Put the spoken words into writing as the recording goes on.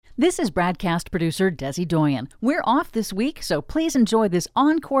This is BradCast producer Desi Doyen. We're off this week, so please enjoy this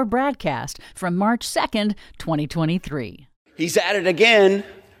Encore BradCast from March 2nd, 2023. He's at it again.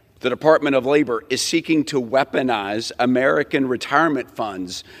 The Department of Labor is seeking to weaponize American retirement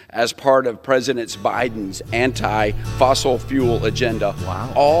funds as part of President Biden's anti-fossil fuel agenda.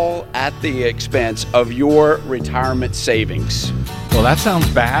 Wow. All at the expense of your retirement savings. Well, that sounds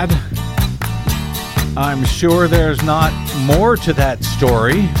bad. I'm sure there's not more to that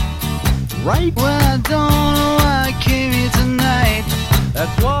story, right? Well, I don't know why I came here tonight.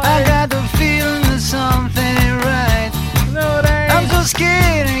 That's why. I got the feeling that something ain't right. No, it ain't. I'm so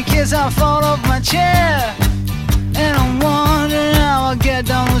scared in case I fall off my chair. And I'm wondering how I'll get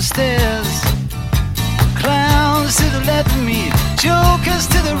down the stairs. Clowns to the left of me, jokers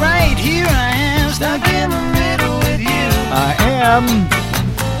to the right. Here I am, stuck in the middle with you. I am.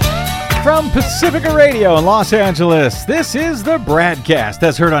 From Pacifica Radio in Los Angeles, this is the BradCast,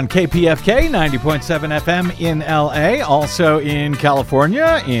 as heard on KPFK 90.7 FM in LA, also in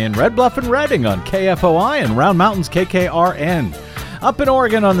California, in Red Bluff and Redding on KFOI, and Round Mountains KKRN. Up in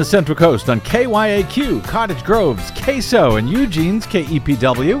Oregon on the Central Coast on KYAQ, Cottage Grove's KSO, and Eugene's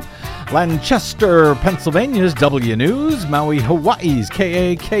KEPW. Lancaster, Pennsylvania's W News, Maui, Hawaii's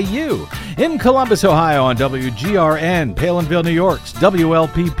KAKU, in Columbus, Ohio on WGRN, Palinville, New York's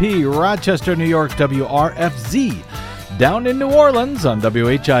WLPP, Rochester, New York's WRFZ, down in New Orleans on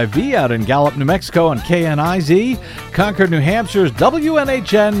WHIV, out in Gallup, New Mexico on KNIZ, Concord, New Hampshire's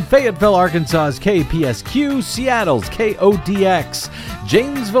WNHN, Fayetteville, Arkansas's KPSQ, Seattle's KODX,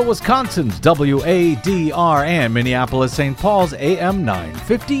 Janesville, Wisconsin's WADR, and Minneapolis, St. Paul's AM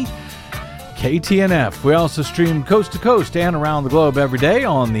 950. KTNF. We also stream coast to coast and around the globe every day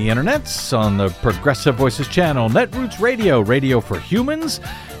on the internets, on the Progressive Voices channel, Netroots Radio, Radio for Humans,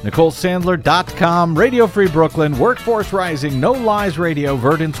 NicoleSandler.com, Radio Free Brooklyn, Workforce Rising, No Lies Radio,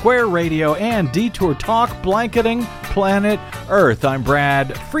 Verdant Square Radio, and Detour Talk, blanketing planet Earth. I'm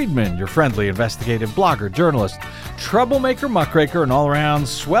Brad Friedman, your friendly investigative blogger, journalist, troublemaker, muckraker, and all-around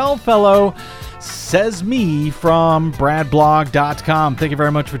swell fellow. Says me from bradblog.com. Thank you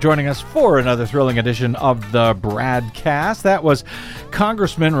very much for joining us for another thrilling edition of the BradCast. That was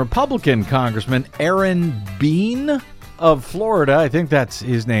Republican Congressman Aaron Bean of Florida. I think that's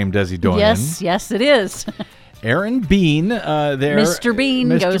his name, Desi Doyen. Yes, it is. Aaron Bean, Mr.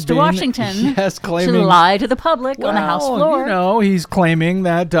 Bean goes to Washington claiming, to lie to the public on the House floor. You know, he's claiming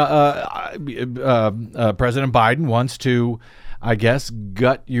that President Biden wants to, I guess,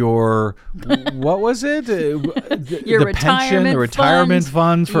 gut your, what was it? Your pension, the retirement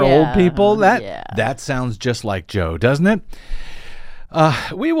funds for old people. That sounds just like Joe, doesn't it?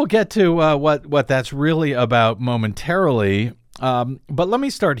 We will get to what that's really about momentarily. But let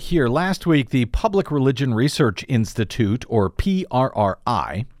me start here. Last week, the Public Religion Research Institute, or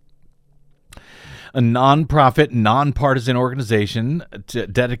PRRI, a nonprofit, nonpartisan organization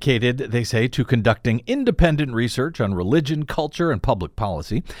dedicated, they say, to conducting independent research on religion, culture, and public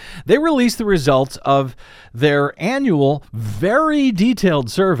policy. They released the results of their annual, very detailed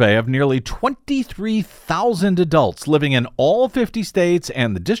survey of nearly 23,000 adults living in all 50 states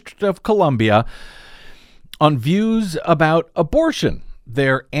and the District of Columbia on views about abortion.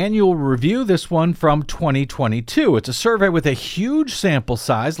 Their annual review, this one from 2022. It's a survey with a huge sample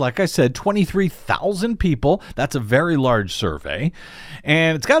size. Like I said, 23,000 people. That's a very large survey.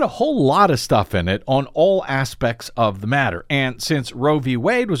 And it's got a whole lot of stuff in it on all aspects of the matter. And since Roe v.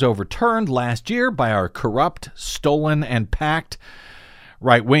 Wade was overturned last year by our corrupt, stolen, and packed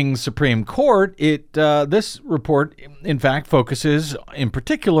right-wing Supreme Court, this report, in fact, focuses in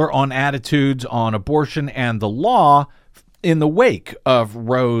particular on attitudes on abortion and the law in the wake of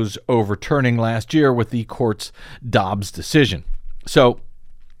Roe's overturning last year with the court's Dobbs decision. So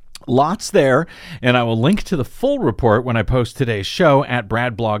lots there, and I will link to the full report when I post today's show at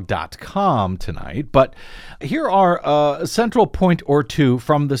bradblog.com tonight. But here are a central point or two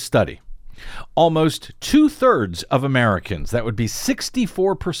from the study. Almost 2/3 of Americans, that would be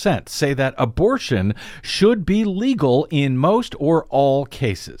 64%, say that abortion should be legal in most or all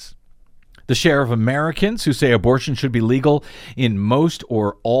cases. The share of Americans who say abortion should be legal in most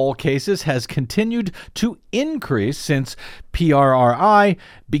or all cases has continued to increase since PRRI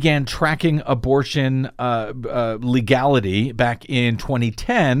began tracking abortion legality back in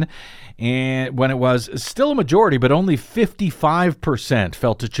 2010, and when it was still a majority, but only 55%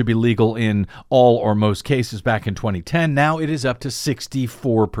 felt it should be legal in all or most cases back in 2010. Now it is up to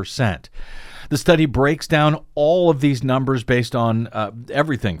 64%. The study breaks down all of these numbers based on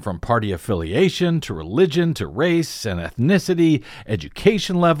everything from party affiliation to religion to race and ethnicity,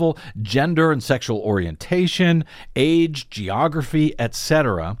 education level, gender and sexual orientation, age, geography,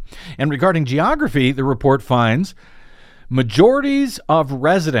 etc. And regarding geography, the report finds majorities of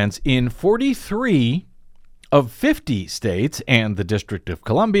residents in 43 of 50 states and the District of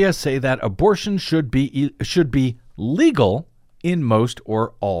Columbia say that abortion should be legal in most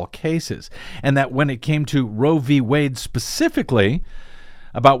or all cases, and that when it came to Roe v. Wade specifically,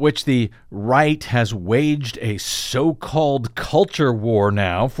 about which the right has waged a so-called culture war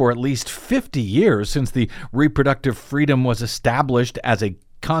now for at least 50 years since the reproductive freedom was established as a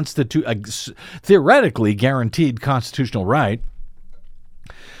theoretically guaranteed constitutional right.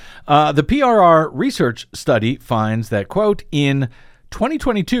 The PRR research study finds that, quote, in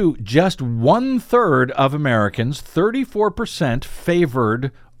 2022, just 1/3 of Americans, 34%,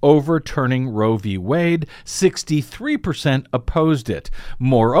 favored overturning Roe v. Wade, 63% opposed it.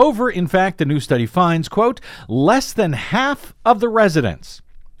 Moreover, in fact, the new study finds, quote, less than half of the residents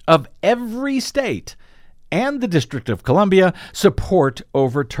of every state and the District of Columbia support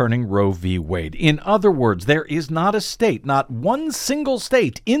overturning Roe v. Wade. In other words, there is not a state, not one single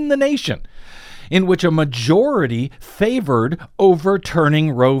state in the nation, in which a majority favored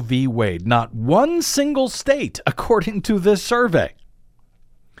overturning Roe v. Wade. Not one single state, according to this survey,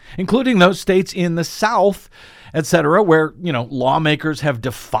 including those states in the South, etc., where, lawmakers have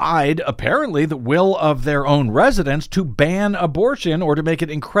defied, apparently, the will of their own residents to ban abortion or to make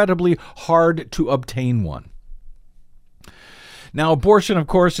it incredibly hard to obtain one. Now, abortion, of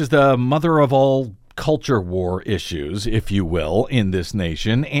course, is the mother of all culture war issues, if you will, in this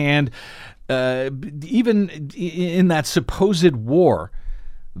nation. And even in that supposed war,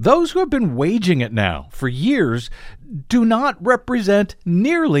 those who have been waging it now for years do not represent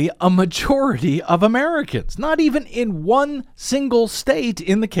nearly a majority of Americans, not even in one single state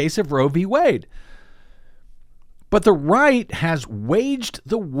in the case of Roe v. Wade. But the right has waged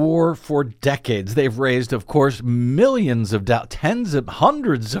the war for decades. They've raised, of course, millions of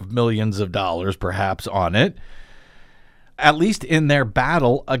hundreds of millions of dollars, perhaps, on it, at least in their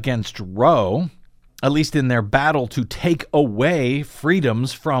battle against Roe, at least in their battle to take away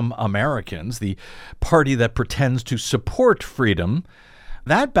freedoms from Americans, the party that pretends to support freedom.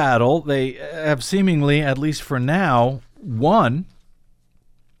 That battle they have seemingly, at least for now, won.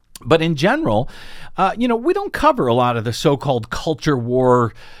 But in general, we don't cover a lot of the so-called culture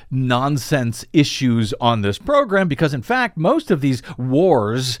war nonsense issues on this program because, in fact, most of these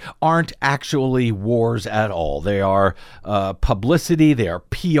wars aren't actually wars at all. They are publicity. They are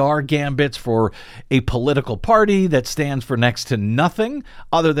PR gambits for a political party that stands for next to nothing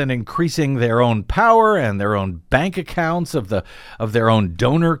other than increasing their own power and their own bank accounts of their own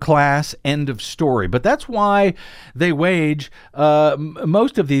donor class. End of story. But that's why they wage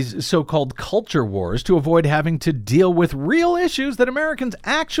most of these so-called culture wars, to avoid having to deal with real issues that Americans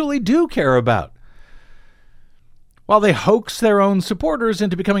actually do care about, while they hoax their own supporters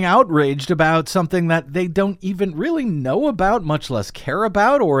into becoming outraged about something that they don't even really know about, much less care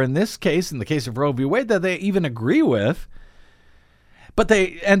about, or in this case, in the case of Roe v. Wade, that they even agree with. But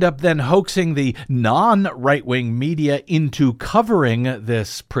they end up then hoaxing the non-right-wing media into covering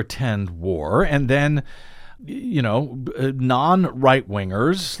this pretend war, and then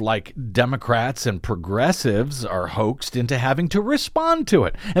non-right-wingers like Democrats and progressives are hoaxed into having to respond to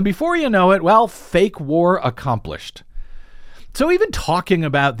it. And before you know it, fake war accomplished. So even talking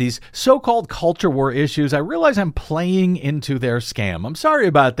about these so-called culture war issues, I realize I'm playing into their scam. I'm sorry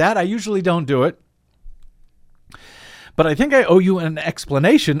about that. I usually don't do it. But I think I owe you an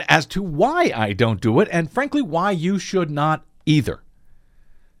explanation as to why I don't do it, and frankly, why you should not either.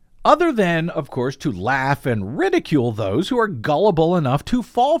 Other than, of course, to laugh and ridicule those who are gullible enough to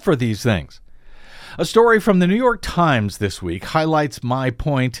fall for these things. A story from the New York Times this week highlights my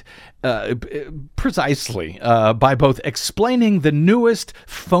point precisely by both explaining the newest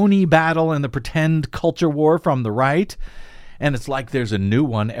phony battle in the pretend culture war from the right, and it's like there's a new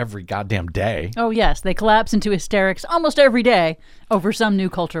one every goddamn day. Oh, yes. They collapse into hysterics almost every day over some new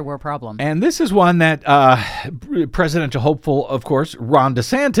culture war problem. And this is one that presidential hopeful, of course, Ron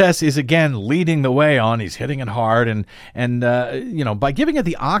DeSantis is again leading the way on. He's hitting it hard. And by giving it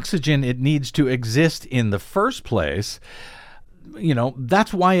the oxygen it needs to exist in the first place,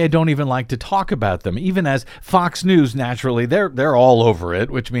 that's why I don't even like to talk about them. Even as Fox News, naturally, they're all over it,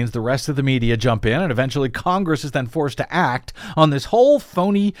 which means the rest of the media jump in, and eventually Congress is then forced to act on this whole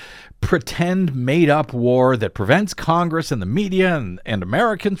phony, pretend made-up war that prevents Congress and the media and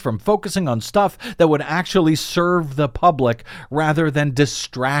Americans from focusing on stuff that would actually serve the public rather than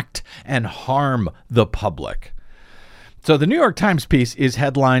distract and harm the public. So the New York Times piece is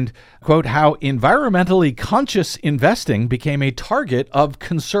headlined, quote, "How Environmentally Conscious Investing Became a Target of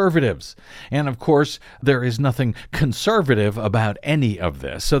Conservatives." And of course, there is nothing conservative about any of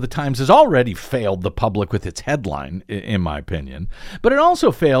this. So the Times has already failed the public with its headline, in my opinion. But it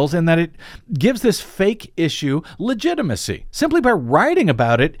also fails in that it gives this fake issue legitimacy, simply by writing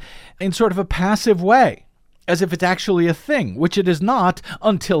about it in sort of a passive way, as if it's actually a thing, which it is not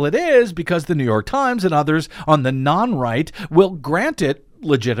until it is, because the New York Times and others on the non-right will grant it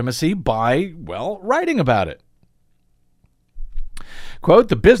legitimacy by, writing about it. Quote,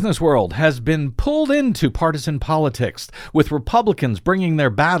 "The business world has been pulled into partisan politics, with Republicans bringing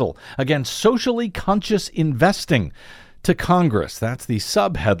their battle against socially conscious investing to Congress." That's the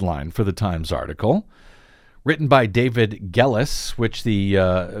sub-headline for the Times article, written by David Gellis, which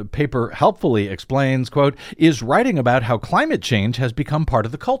the paper helpfully explains, quote, "is writing about how climate change has become part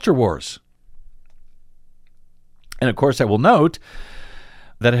of the culture wars." And of course, I will note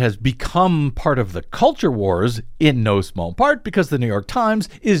that it has become part of the culture wars in no small part because the New York Times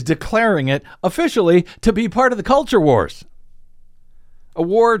is declaring it officially to be part of the culture wars. A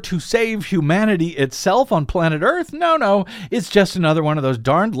war to save humanity itself on planet Earth? No, it's just another one of those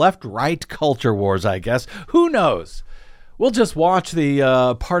darned left-right culture wars, I guess. Who knows? We'll just watch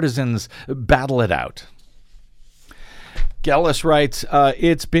the partisans battle it out. Gellis writes,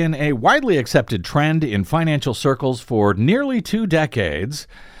 "It's been a widely accepted trend in financial circles for nearly 2 decades.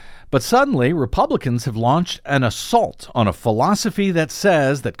 But suddenly, Republicans have launched an assault on a philosophy that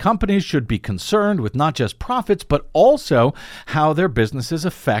says that companies should be concerned with not just profits, but also how their businesses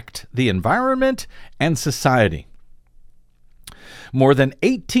affect the environment and society. More than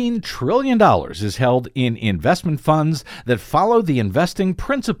 $18 trillion is held in investment funds that follow the investing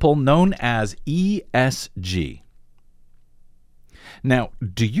principle known as ESG. Now,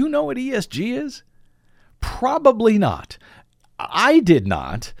 do you know what ESG is? Probably not. I did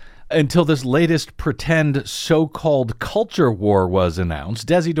not until this latest pretend so-called culture war was announced.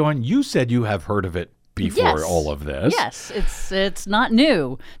 Desi Doyen, you said you have heard of it before all of this. Yes, it's not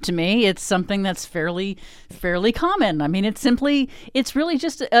new to me. It's something that's fairly common. I mean, it's really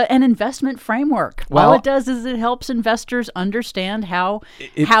just an investment framework. Well, all it does is it helps investors understand how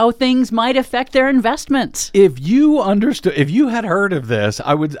things might affect their investments. If you had heard of this,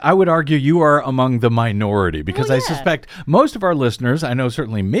 I would argue you are among the minority, because I suspect most of our listeners, I know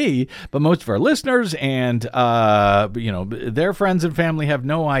certainly me, but most of our listeners and their friends and family have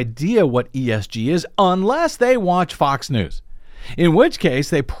no idea what ESG is, unless they watch Fox News, in which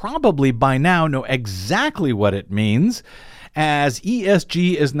case they probably by now know exactly what it means, as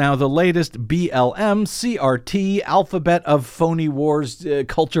ESG is now the latest BLM, CRT, alphabet of phony wars,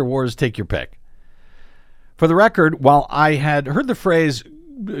 culture wars, take your pick. For the record, while I had heard the phrase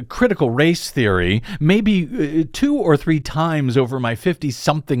critical race theory maybe 2 or 3 times over my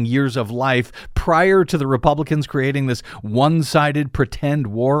 50-something years of life prior to the Republicans creating this one-sided pretend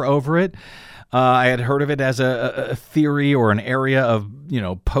war over it, I had heard of it as a theory or an area of,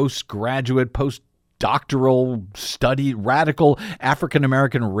 postgraduate, postdoctoral study, radical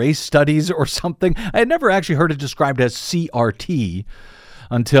African-American race studies or something. I had never actually heard it described as CRT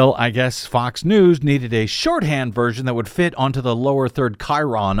until, I guess, Fox News needed a shorthand version that would fit onto the lower third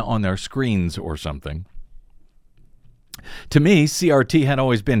chyron on their screens or something. To me, CRT had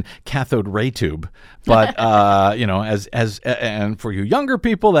always been cathode ray tube, but and for you younger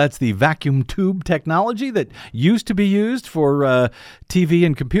people, that's the vacuum tube technology that used to be used for TV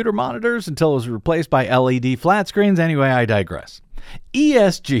and computer monitors until it was replaced by LED flat screens. Anyway, I digress.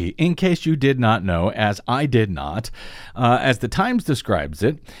 ESG, in case you did not know, as I did not, as the Times describes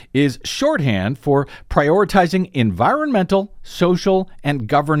it, is shorthand for prioritizing environmental, social, and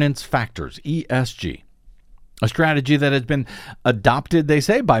governance factors, ESG. A strategy that has been adopted, they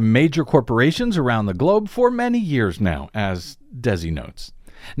say, by major corporations around the globe for many years now, as Desi notes.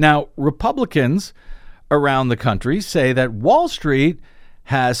 Now, Republicans around the country say that Wall Street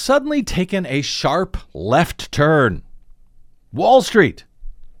has suddenly taken a sharp left turn. Wall Street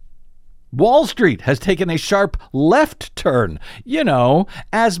has taken a sharp left turn,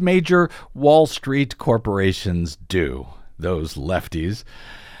 as major Wall Street corporations do, those lefties.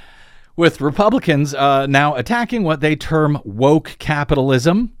 With Republicans now attacking what they term woke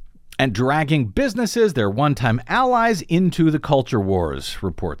capitalism and dragging businesses, their one-time allies, into the culture wars,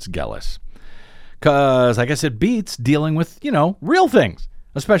 reports Gellis. Because I guess it beats dealing with, real things,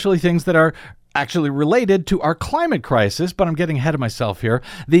 especially things that are actually related to our climate crisis, but I'm getting ahead of myself here.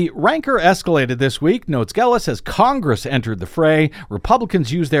 The rancor escalated this week, notes Gellis, as Congress entered the fray.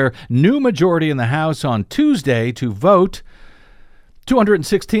 Republicans used their new majority in the House on Tuesday to vote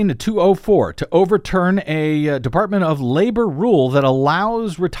 216 to 204 to overturn a Department of Labor rule that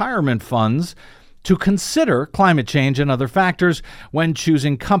allows retirement funds to consider climate change and other factors when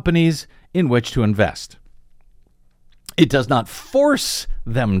choosing companies in which to invest. It does not force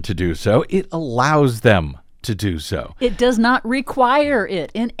them to do so. It allows them to do so. It does not require it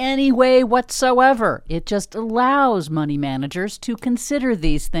in any way whatsoever. It just allows money managers to consider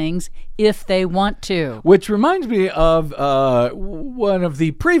these things if they want to. Which reminds me of one of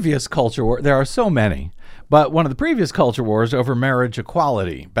the previous culture wars. There are so many. But one of the previous culture wars over marriage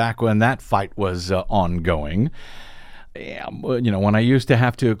equality, back when that fight was ongoing. When I used to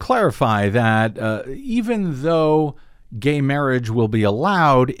have to clarify that even though gay marriage will be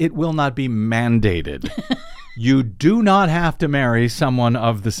allowed, it will not be mandated. You do not have to marry someone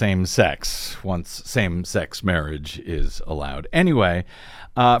of the same sex once same-sex marriage is allowed. Anyway,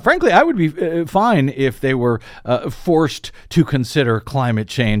 frankly, I would be fine if they were forced to consider climate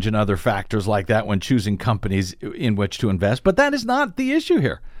change and other factors like that when choosing companies in which to invest. But that is not the issue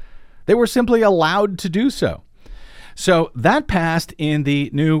here. They were simply allowed to do so. So that passed in the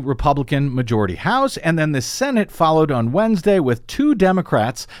new Republican majority House, and then the Senate followed on Wednesday with two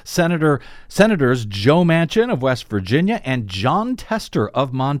Democrats, Senators Joe Manchin of West Virginia and John Tester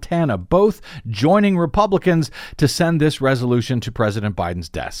of Montana, both joining Republicans to send this resolution to President Biden's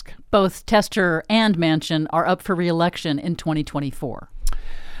desk. Both Tester and Manchin are up for re-election in 2024.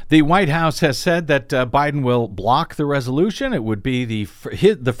 The White House has said that Biden will block the resolution. It would be the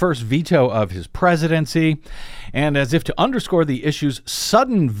first veto of his presidency. And as if to underscore the issue's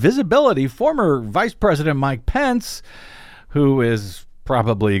sudden visibility, former Vice President Mike Pence, who is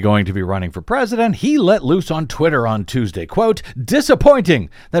probably going to be running for president, he let loose on Twitter on Tuesday, quote, "Disappointing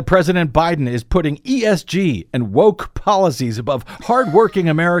that President Biden is putting ESG and woke policies above hardworking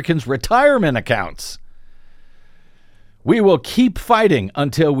Americans' retirement accounts. We will keep fighting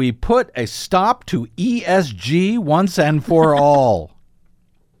until we put a stop to ESG once and for all."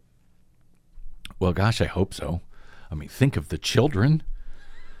 Well, gosh, I hope so. I mean, think of the children.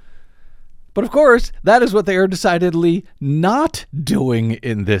 But of course, that is what they are decidedly not doing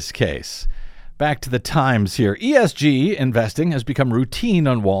in this case. Back to the Times here. ESG investing has become routine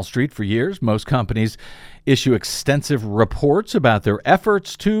on Wall Street for years. Most companies issue extensive reports about their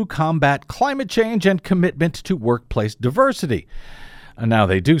efforts to combat climate change and commitment to workplace diversity. And now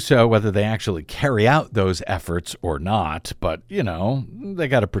they do so whether they actually carry out those efforts or not, but, they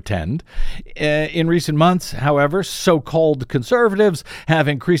got to pretend. In recent months, however, so-called conservatives have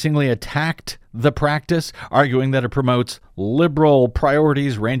increasingly attacked the practice, arguing that it promotes liberal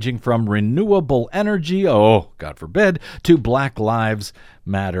priorities ranging from renewable energy, God forbid, to Black Lives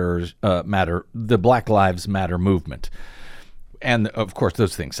Matter, the Black Lives Matter movement. And, of course,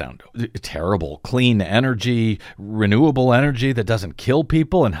 those things sound terrible. Clean energy, renewable energy that doesn't kill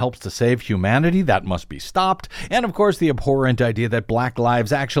people and helps to save humanity, that must be stopped. And, of course, the abhorrent idea that black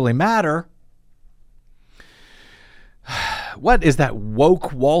lives actually matter. What is that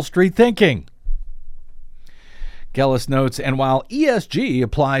woke Wall Street thinking? Gellis notes, and while ESG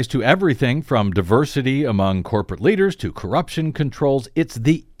applies to everything from diversity among corporate leaders to corruption controls, it's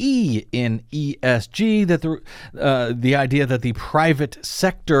the E in ESG that the idea that the private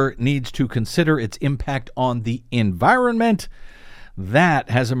sector needs to consider its impact on the environment, that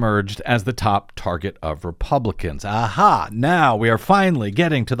has emerged as the top target of Republicans. Aha! Now we are finally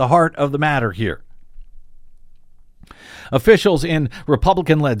getting to the heart of the matter here. Officials in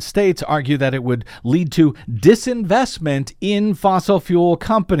Republican-led states argue that it would lead to disinvestment in fossil fuel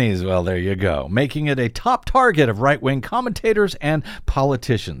companies. Well, there you go, making it a top target of right-wing commentators and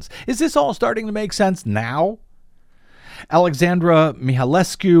politicians. Is this all starting to make sense now? Alexandra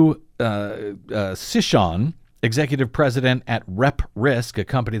Mihalescu Sishon, executive president at Rep Risk, a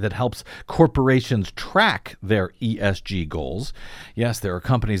company that helps corporations track their ESG goals. Yes, there are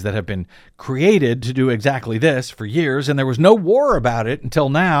companies that have been created to do exactly this for years, and there was no war about it until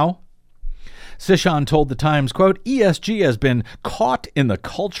now. Sishon told the Times, quote, ESG has been caught in the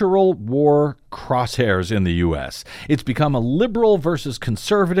cultural war crosshairs in the U.S. It's become a liberal versus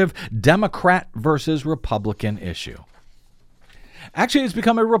conservative, Democrat versus Republican issue. Actually, it's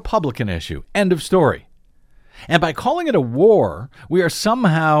become a Republican issue. End of story. And by calling it a war, we are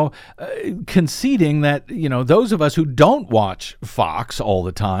somehow conceding that, those of us who don't watch Fox all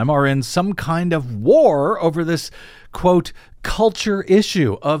the time are in some kind of war over this, quote, culture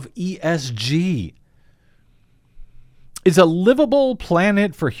issue of ESG. Is a livable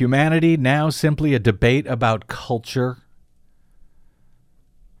planet for humanity now simply a debate about culture?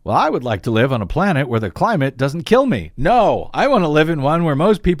 Well, I would like to live on a planet where the climate doesn't kill me. No, I want to live in one where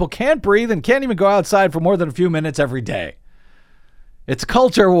most people can't breathe and can't even go outside for more than a few minutes every day. It's a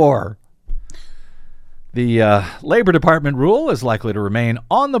culture war. The Labor Department rule is likely to remain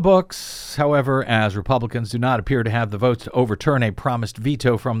on the books, however, as Republicans do not appear to have the votes to overturn a promised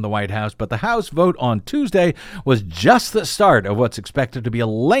veto from the White House. But the House vote on Tuesday was just the start of what's expected to be a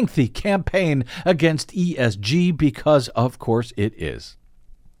lengthy campaign against ESG because, of course, it is.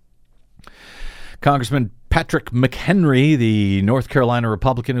 Congressman Patrick McHenry, the North Carolina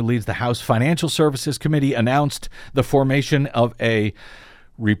Republican who leads the House Financial Services Committee, announced the formation of a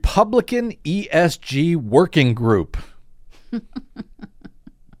Republican ESG working group.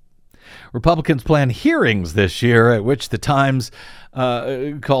 Republicans plan hearings this year at which the Times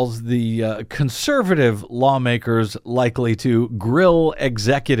calls the conservative lawmakers likely to grill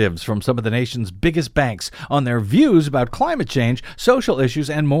executives from some of the nation's biggest banks on their views about climate change, social issues,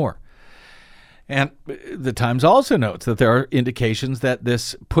 and more. And the Times also notes that there are indications that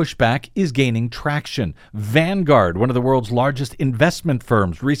this pushback is gaining traction. Vanguard, one of the world's largest investment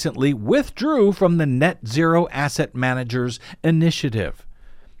firms, recently withdrew from the Net Zero Asset Managers Initiative,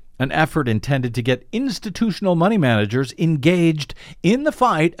 an effort intended to get institutional money managers engaged in the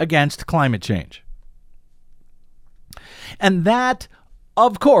fight against climate change. And that,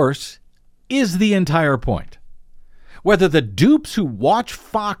 of course, is the entire point. Whether the dupes who watch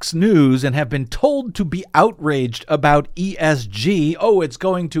Fox News and have been told to be outraged about ESG, it's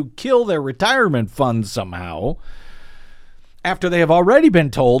going to kill their retirement funds somehow, after they have already been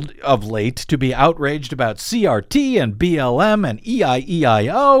told of late to be outraged about CRT and BLM and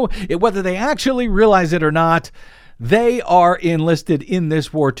EIEIO, whether they actually realize it or not, they are enlisted in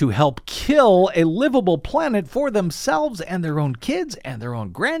this war to help kill a livable planet for themselves and their own kids and their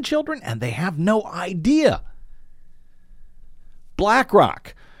own grandchildren, and they have no idea.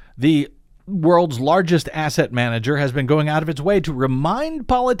 BlackRock, the world's largest asset manager, has been going out of its way to remind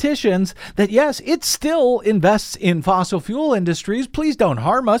politicians that, yes, it still invests in fossil fuel industries. Please don't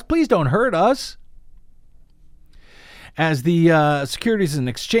harm us. Please don't hurt us. As the Securities and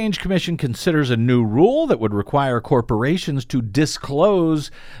Exchange Commission considers a new rule that would require corporations to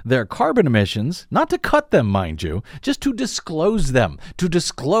disclose their carbon emissions, not to cut them, mind you, just to disclose them, to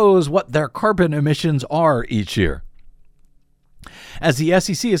disclose what their carbon emissions are each year. As the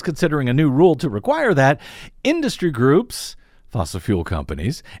SEC is considering a new rule to require that, industry groups, fossil fuel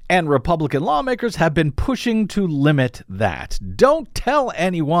companies, and Republican lawmakers have been pushing to limit that. Don't tell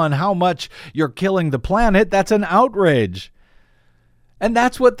anyone how much you're killing the planet. That's an outrage. And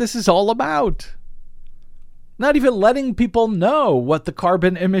that's what this is all about. Not even letting people know what the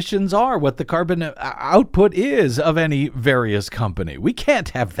carbon emissions are, what the carbon output is of any various company. We can't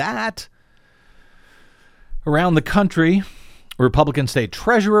have that. Around the country, Republican state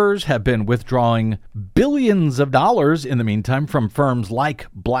treasurers have been withdrawing billions of dollars in the meantime from firms like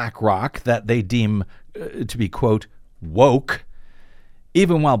BlackRock that they deem to be, quote, woke,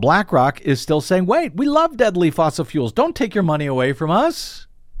 even while BlackRock is still saying, wait, we love deadly fossil fuels. Don't take your money away from us.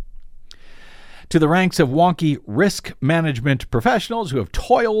 To the ranks of wonky risk management professionals who have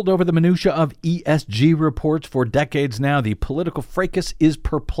toiled over the minutia of ESG reports for decades now, the political fracas is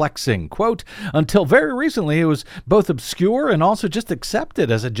perplexing. Quote, until very recently, it was both obscure and also just accepted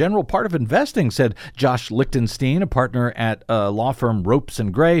as a general part of investing, said Josh Lichtenstein, a partner at law firm Ropes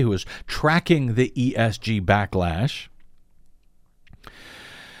 & Gray, who is tracking the ESG backlash.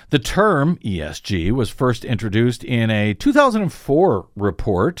 The term ESG was first introduced in a 2004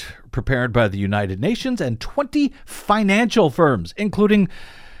 report prepared by the United Nations and 20 financial firms, including,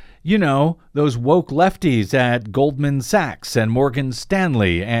 those woke lefties at Goldman Sachs and Morgan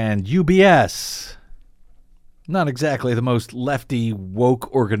Stanley and UBS. Not exactly the most lefty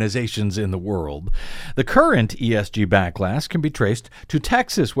woke organizations in the world. The current ESG backlash can be traced to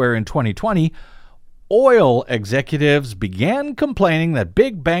Texas, where in 2020, oil executives began complaining that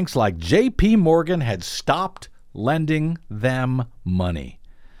big banks like J.P. Morgan had stopped lending them money.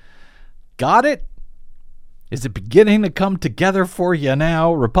 Got it? Is it beginning to come together for you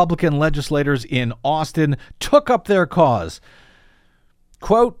now? Republican legislators in Austin took up their cause.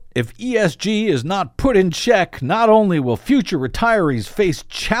 Quote, if ESG is not put in check, not only will future retirees face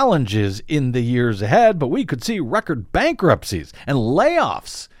challenges in the years ahead, but we could see record bankruptcies and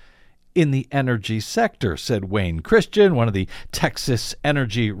layoffs in the energy sector, said Wayne Christian, one of the Texas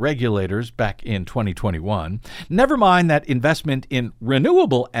energy regulators, back in 2021. Never mind that investment in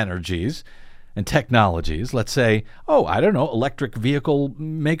renewable energies and technologies, let's say, electric vehicle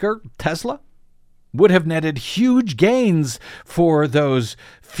maker Tesla, would have netted huge gains for those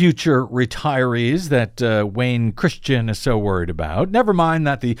future retirees that Wayne Christian is so worried about. Never mind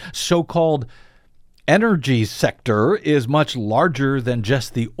that the so-called energy sector is much larger than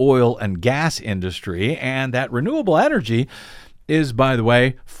just the oil and gas industry, and that renewable energy is, by the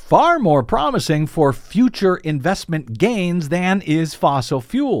way, far more promising for future investment gains than is fossil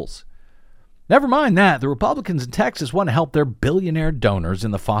fuels. Never mind that, the Republicans in Texas want to help their billionaire donors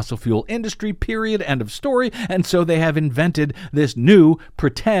in the fossil fuel industry, period, end of story, and so they have invented this new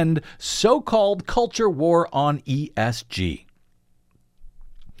pretend so-called culture war on ESG.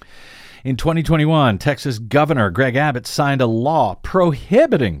 In 2021, Texas Governor Greg Abbott signed a law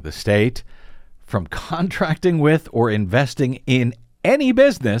prohibiting the state from contracting with or investing in any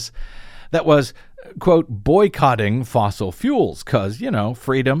business that was, quote, boycotting fossil fuels because,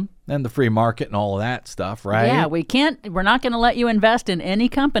 freedom and the free market and all of that stuff, right? Yeah, we're not going to let you invest in any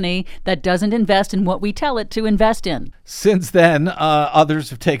company that doesn't invest in what we tell it to invest in. Since then,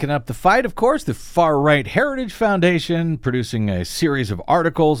 others have taken up the fight, of course. The Far-Right Heritage Foundation producing a series of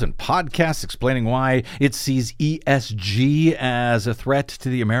articles and podcasts explaining why it sees ESG as a threat to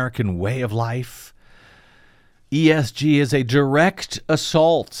the American way of life. ESG is a direct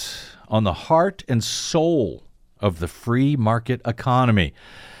assault on the heart and soul of the free market economy,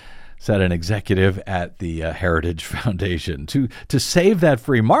 said an executive at the Heritage Foundation. To save that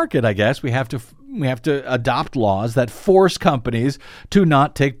free market, I guess, we have to adopt laws that force companies to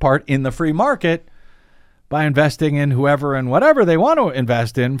not take part in the free market by investing in whoever and whatever they want to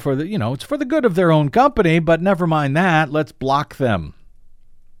invest in for the, it's for the good of their own company, but never mind that, let's block them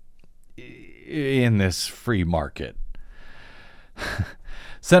in this free market.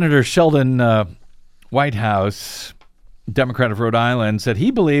 Senator Sheldon Whitehouse, Democrat of Rhode Island, said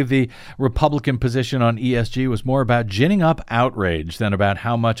he believed the Republican position on ESG was more about ginning up outrage than about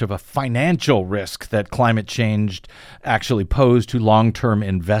how much of a financial risk that climate change actually posed to long-term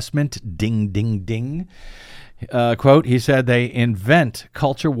investment. Ding, ding, ding. Quote, he said they invent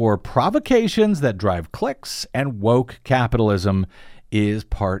culture war provocations that drive clicks, and woke capitalism is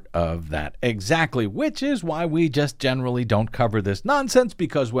part of that. Exactly, which is why we just generally don't cover this nonsense,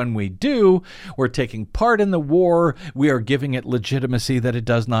 because when we do, we're taking part in the war. We are giving it legitimacy that it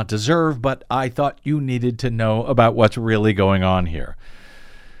does not deserve, but I thought you needed to know about what's really going on here.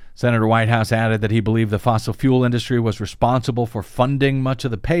 Senator Whitehouse added that he believed the fossil fuel industry was responsible for funding much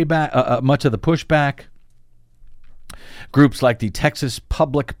of the pushback. Groups like the Texas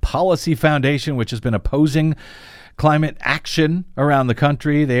Public Policy Foundation, which has been opposing climate action around the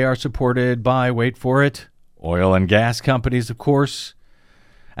country, they are supported by, wait for it, oil and gas companies, of course.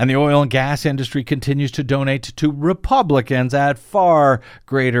 And the oil and gas industry continues to donate to Republicans at far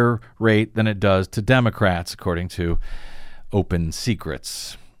greater rate than it does to Democrats, according to Open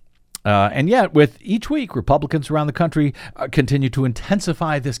Secrets. And yet, with each week, Republicans around the country continue to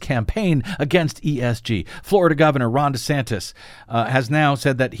intensify this campaign against ESG. Florida Governor Ron DeSantis has now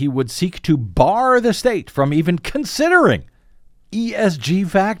said that he would seek to bar the state from even considering ESG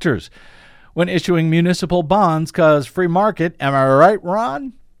factors when issuing municipal bonds, because free market, am I right,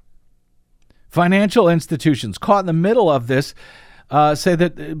 Ron? Financial institutions caught in the middle of this say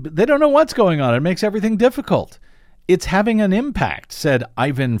that they don't know what's going on. It makes everything difficult. It's having an impact, said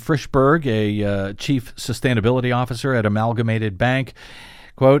Ivan Frischberg, a chief sustainability officer at Amalgamated Bank.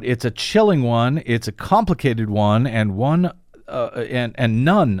 Quote, it's a chilling one, it's a complicated one, and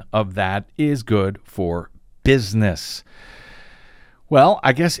none of that is good for business. Well,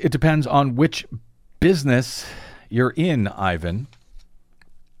 I guess it depends on which business you're in, Ivan.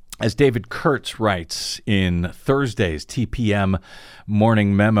 As David Kurtz writes in Thursday's TPM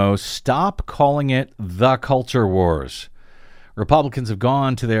Morning Memo, stop calling it the culture wars. Republicans have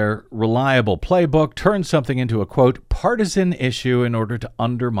gone to their reliable playbook, turned something into a, quote, partisan issue in order to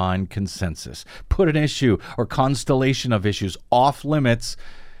undermine consensus, put an issue or constellation of issues off limits,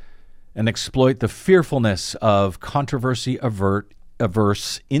 and exploit the fearfulness of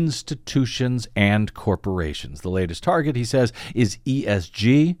controversy-averse institutions and corporations. The latest target, he says, is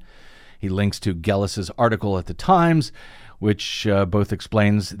ESG. He links to Gellis's article at the Times, which both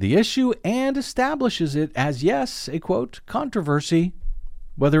explains the issue and establishes it as, yes, a, quote, controversy,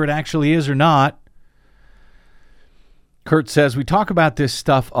 whether it actually is or not. Kurtz says, we talk about this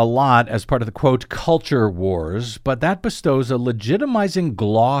stuff a lot as part of the, quote, culture wars, but that bestows a legitimizing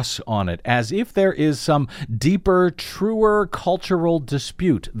gloss on it, as if there is some deeper, truer cultural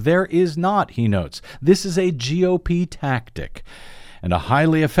dispute. There is not, he notes. This is a GOP tactic, and a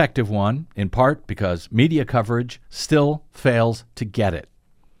highly effective one, in part because media coverage still fails to get it.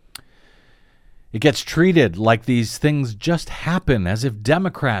 It gets treated like these things just happen, as if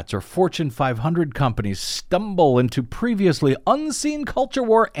Democrats or Fortune 500 companies stumble into previously unseen culture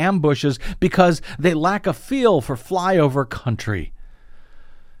war ambushes because they lack a feel for flyover country.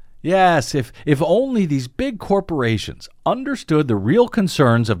 Yes, if only these big corporations understood the real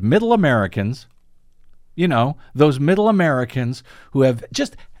concerns of middle Americans, you know, those middle Americans who have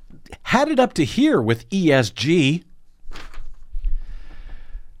just had it up to here with ESG,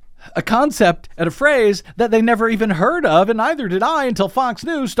 a concept and a phrase that they never even heard of, and neither did I until Fox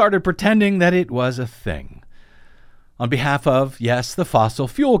News started pretending that it was a thing. On behalf of, yes, the fossil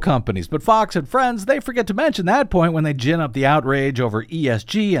fuel companies. But Fox and friends, they forget to mention that point when they gin up the outrage over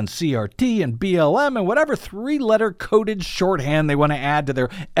ESG and CRT and BLM and whatever three-letter coded shorthand they want to add to their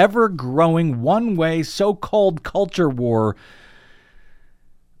ever-growing one-way so-called culture war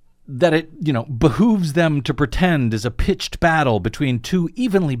that it, behooves them to pretend is a pitched battle between two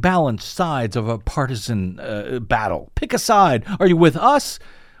evenly balanced sides of a partisan battle. Pick a side. Are you with us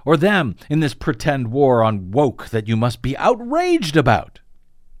or them in this pretend war on woke that you must be outraged about?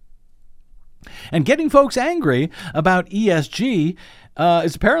 And getting folks angry about ESG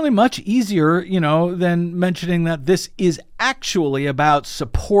is apparently much easier, than mentioning that this is actually about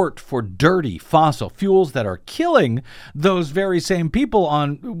support for dirty fossil fuels that are killing those very same people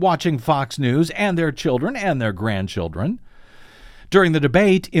on watching Fox News and their children and their grandchildren. During the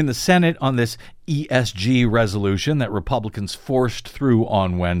debate in the Senate on this ESG resolution that Republicans forced through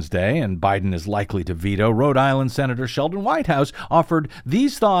on Wednesday and Biden is likely to veto, Rhode Island Senator Sheldon Whitehouse offered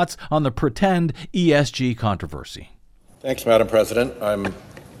these thoughts on the pretend ESG controversy. Thanks, Madam President. I'm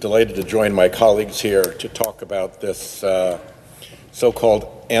delighted to join my colleagues here to talk about this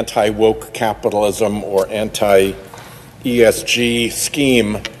so-called anti-woke capitalism or anti-ESG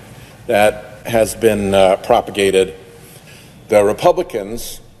scheme that has been propagated. The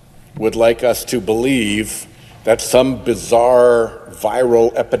Republicans would like us to believe that some bizarre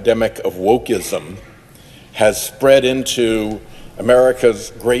viral epidemic of wokeism has spread into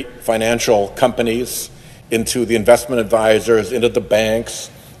America's great financial companies, into the investment advisors, into the banks,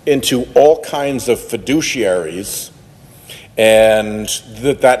 into all kinds of fiduciaries, and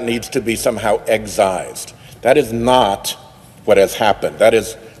that needs to be somehow excised. That is not what has happened. That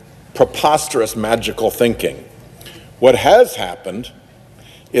is preposterous magical thinking. What has happened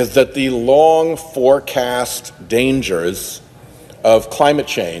is that the long forecast dangers of climate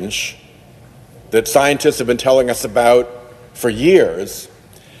change that scientists have been telling us about for years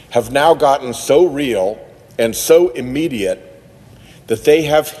have now gotten so real and so immediate that they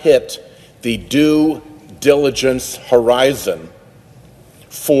have hit the due diligence horizon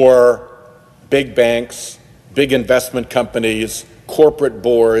for big banks, big investment companies, corporate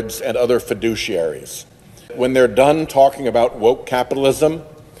boards, and other fiduciaries. When they're done talking about woke capitalism,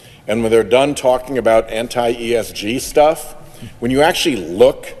 and when they're done talking about anti-ESG stuff, when you actually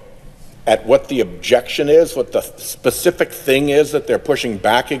look at what the objection is, what the specific thing is that they're pushing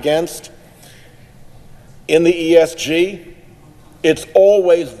back against, in the ESG, it's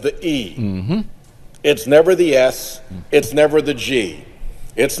always the E. Mm-hmm. It's never the S. It's never the G.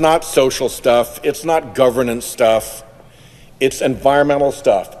 It's not social stuff. It's not governance stuff. It's environmental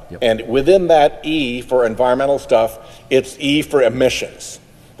stuff. Yep. And within that E for environmental stuff, it's E for emissions.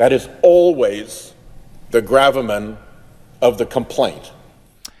 That is always the gravamen of the complaint.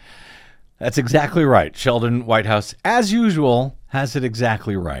 That's exactly right. Sheldon Whitehouse, as usual, has it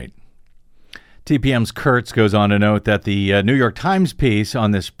exactly right. TPM's Kurtz goes on to note that the New York Times piece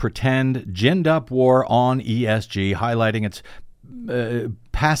on this pretend ginned-up war on ESG, highlighting its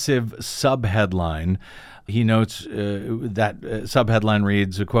passive subheadline. He notes that subheadline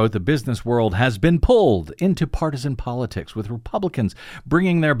reads, quote, "The business world has been pulled into partisan politics, with Republicans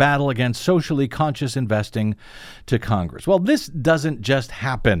bringing their battle against socially conscious investing to Congress." Well, this doesn't just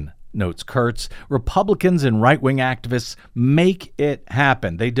happen, notes Kurtz. Republicans and right-wing activists make it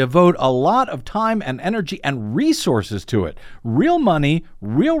happen. They devote a lot of time and energy and resources to it. Real money,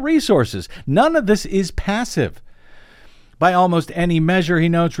 real resources. None of this is passive. By almost any measure, he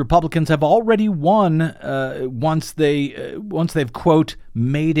notes, Republicans have already won once they've, quote,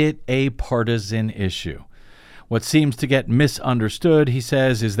 made it a partisan issue. What seems to get misunderstood, he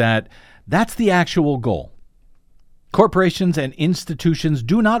says, is that that's the actual goal. Corporations and institutions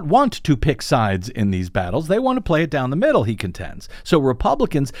do not want to pick sides in these battles. They want to play it down the middle, he contends. So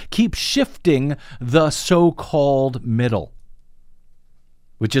Republicans keep shifting the so-called middle,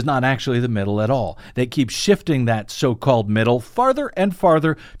 which is not actually the middle at all. They keep shifting that so-called middle farther and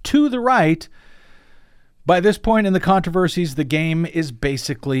farther to the right. By this point in the controversies, the game is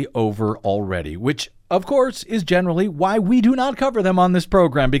basically over already, which, of course, is generally why we do not cover them on this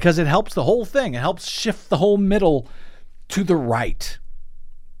program, because it helps the whole thing. It helps shift the whole middle to the right.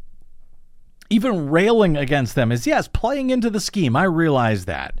 Even railing against them is, yes, playing into the scheme. I realize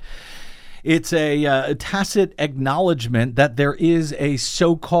that. It's a tacit acknowledgement that there is a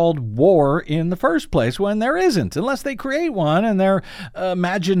so-called war in the first place when there isn't, unless they create one and their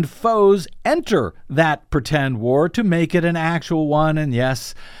imagined foes enter that pretend war to make it an actual one. And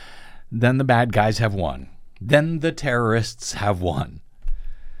yes, then the bad guys have won. Then the terrorists have won.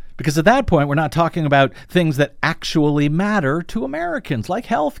 Because at that point, we're not talking about things that actually matter to Americans, like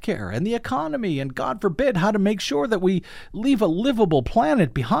healthcare and the economy, and God forbid, how to make sure that we leave a livable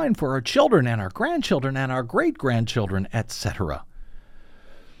planet behind for our children and our grandchildren and our great-grandchildren, etc.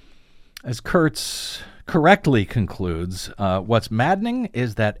 As Kurtz correctly concludes, what's maddening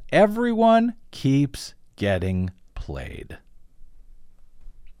is that everyone keeps getting played.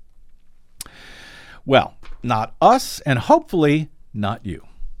 Well, not us, and hopefully not you.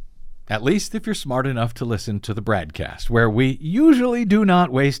 At least if you're smart enough to listen to the BradCast, where we usually do not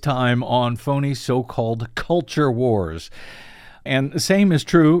waste time on phony so-called culture wars. And the same is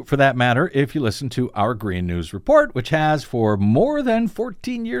true, for that matter, if you listen to our Green News Report, which has for more than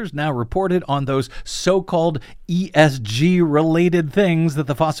 14 years now reported on those so-called ESG-related things that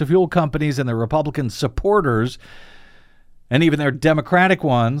the fossil fuel companies and their Republican supporters, and even their Democratic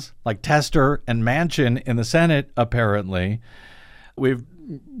ones, like Tester and Manchin in the Senate, apparently, we've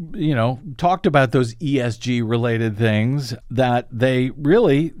talked about those ESG related things that they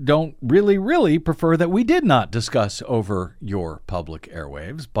really don't really prefer that we did not discuss over your public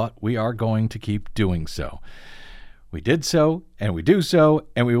airwaves, but we are going to keep doing so. We did so, and we do so,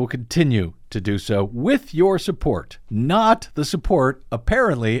 and we will continue to do so with your support, not the support,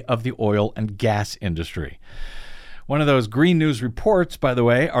 apparently, of the oil and gas industry. One of those Green News reports, by the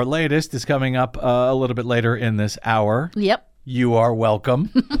way, our latest, is coming up a little bit later in this hour. Yep. You are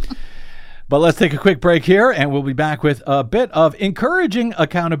welcome. But let's take a quick break here, and we'll be back with a bit of encouraging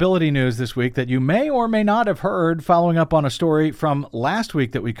accountability news this week that you may or may not have heard, following up on a story from last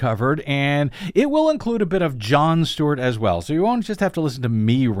week that we covered, and it will include a bit of Jon Stewart as well, so you won't just have to listen to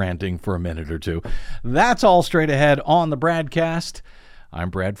me ranting for a minute or two. That's all straight ahead on the BradCast.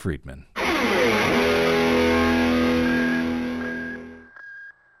 I'm Brad Friedman.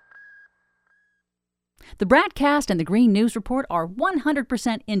 The BradCast and the Green News Report are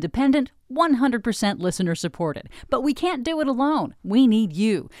 100% independent, 100% listener-supported. But we can't do it alone. We need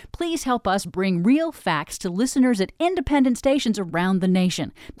you. Please help us bring real facts to listeners at independent stations around the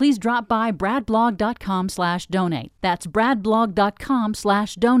nation. Please drop by bradblog.com/donate. That's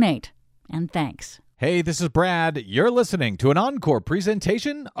bradblog.com/donate. And thanks. Hey, this is Brad. You're listening to an encore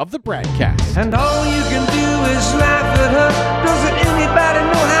presentation of the BradCast. And all you can do is laugh at her. Doesn't anybody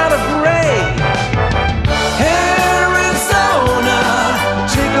know how to pray? Arizona,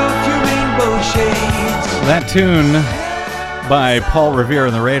 take off your rainbow shades. That tune by Paul Revere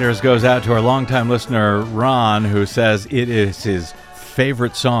and the Raiders goes out to our longtime listener, Ron, who says it is his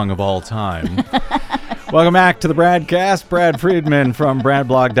favorite song of all time. Welcome back to the BradCast. Brad Friedman from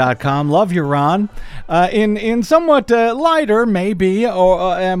bradblog.com. Love you, Ron. In somewhat lighter, maybe,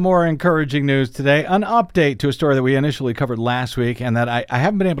 or more encouraging news today, an update to a story that we initially covered last week and that I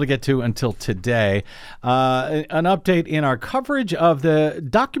haven't been able to get to until today. An update in our coverage of the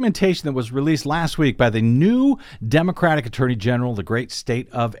documentation that was released last week by the new Democratic Attorney General of the great state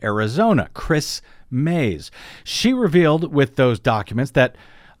of Arizona, Chris Mays. She revealed with those documents that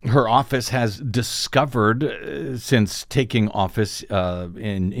her office has discovered since taking office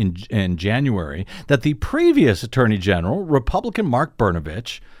in January that the previous Attorney General, Republican Mark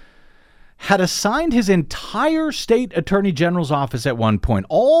Brnovich, had assigned his entire state Attorney General's office at one point,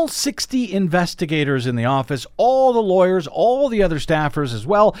 all 60 investigators in the office, all the lawyers, all the other staffers as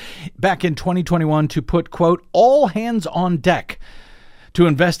well, back in 2021 to put, quote, all hands on deck to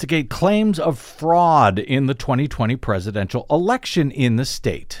investigate claims of fraud in the 2020 presidential election in the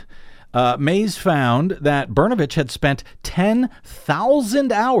state. Mays found that Brnovich had spent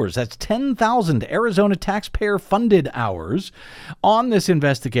 10,000 hours, that's 10,000 Arizona taxpayer-funded hours, on this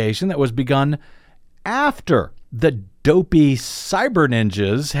investigation that was begun after the dopey cyber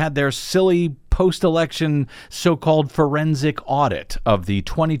ninjas had their silly post-election so-called forensic audit of the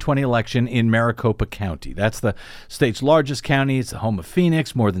 2020 election in Maricopa County. That's the state's largest county. It's the home of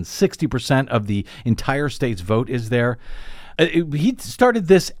Phoenix. More than 60% of the entire state's vote is there. He started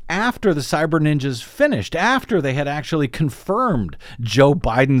this after the Cyber Ninjas finished, after they had actually confirmed Joe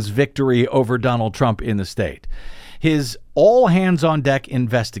Biden's victory over Donald Trump in the state. His all-hands-on-deck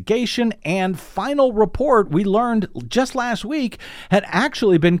investigation and final report, we learned just last week, had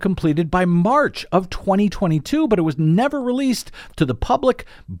actually been completed by March of 2022, but it was never released to the public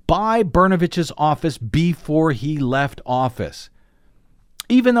by Brnovich's office before he left office.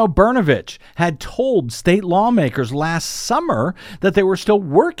 Even though Brnovich had told state lawmakers last summer that they were still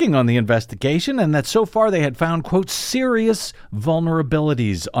working on the investigation and that so far they had found, quote, serious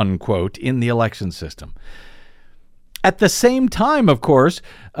vulnerabilities, unquote, in the election system. At the same time, of course,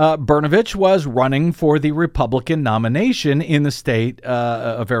 Brnovich was running for the Republican nomination in the state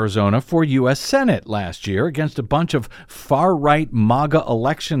of Arizona for U.S. Senate last year against a bunch of far-right MAGA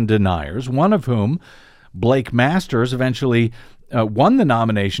election deniers, one of whom, Blake Masters, eventually won the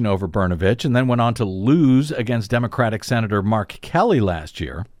nomination over Brnovich and then went on to lose against Democratic Senator Mark Kelly last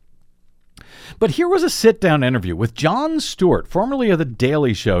year. But here was a sit-down interview with Jon Stewart, formerly of The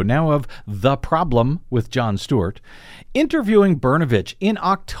Daily Show, now of The Problem with Jon Stewart, interviewing Brnovich in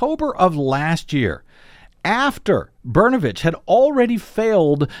October of last year, after Brnovich had already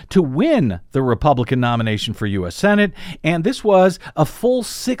failed to win the Republican nomination for U.S. Senate, and this was a full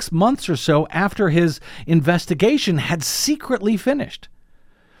 6 months or so after his investigation had secretly finished.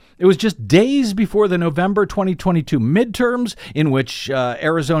 It was just days before the November 2022 midterms, in which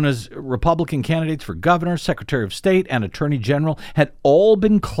Arizona's Republican candidates for governor, secretary of state, and attorney general had all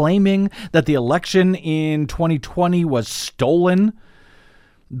been claiming that the election in 2020 was stolen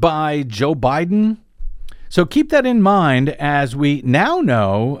by Joe Biden. So keep that in mind as we now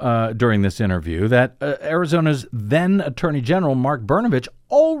know during this interview that Arizona's then Attorney General Mark Brnovich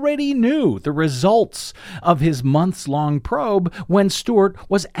already knew the results of his months-long probe when Stewart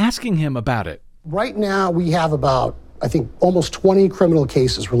was asking him about it. Right now we have about, I think, almost 20 criminal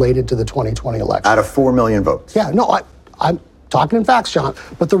cases related to the 2020 election. Out of 4 million votes. Yeah, no, I'm talking in facts, John.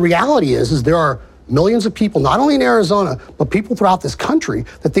 But the reality is there are millions of people, not only in Arizona, but people throughout this country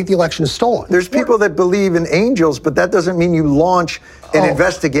that think the election is stolen. There's people that believe in angels, but that doesn't mean you launch an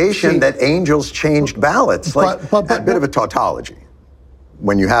investigation that angels changed ballots. Like a bit of a tautology.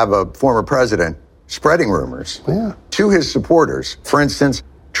 When you have a former president spreading rumors to his supporters, for instance,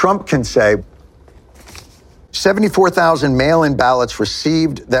 Trump can say 74,000 mail-in ballots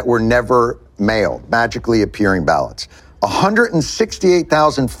received that were never mailed, magically appearing ballots.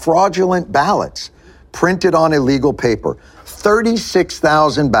 168,000 fraudulent ballots printed on illegal paper.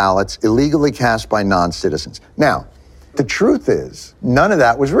 36,000 ballots illegally cast by non-citizens. Now, the truth is, none of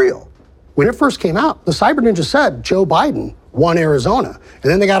that was real. When it first came out, the Cyber Ninja said Joe Biden won Arizona.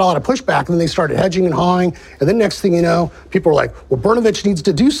 And then they got a lot of pushback, and then they started hedging and hawing. And then next thing you know, people were like, well, Brnovich needs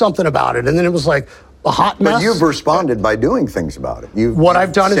to do something about it. And then it was like a hot mess. But you've responded by doing things about it. You've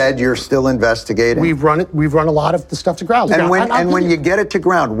said you're still investigating. We've run a lot of the stuff to ground. And when you get it to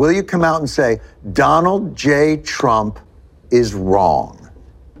ground, will you come out and say, Donald J. Trump is wrong?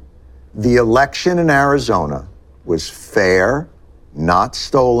 The election in Arizona was fair, not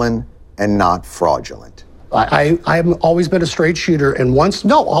stolen, and not fraudulent. I've always been a straight shooter, and once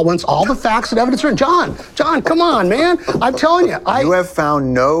all the facts and evidence are John, come on, man. I'm telling you. You have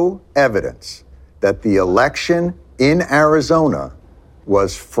found no evidence that the election in Arizona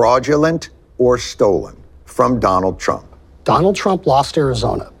was fraudulent or stolen from Donald Trump. Donald Trump lost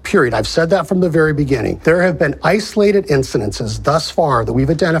Arizona, period. I've said that from the very beginning. There have been isolated incidences thus far that we've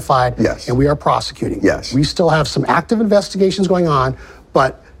identified, and we are prosecuting. Yes. We still have some active investigations going on,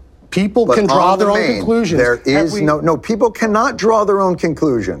 but people can draw their own conclusions. There is people cannot draw their own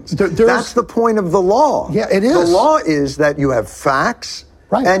conclusions. That's the point of the law. Yeah, it is. The law is that you have facts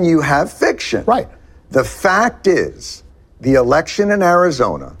and you have fiction. Right. The fact is, the election in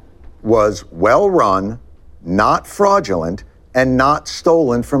Arizona was well run, not fraudulent, and not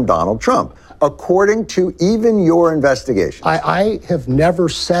stolen from Donald Trump, according to even your investigation. I have never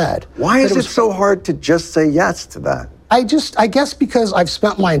said. Why is it so hard to just say yes to that? I guess because I've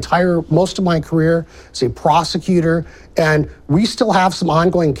spent most of my career as a prosecutor, and we still have some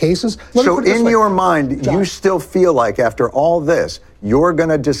ongoing cases. So in your mind, John, you still feel like after all this, you're going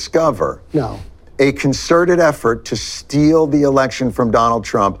to discover a concerted effort to steal the election from Donald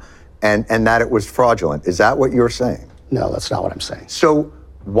Trump and that it was fraudulent. Is that what you're saying? No, that's not what I'm saying. So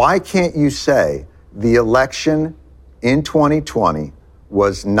why can't you say the election in 2020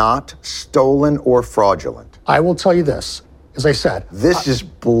 was not stolen or fraudulent? I will tell you this. as I said. This is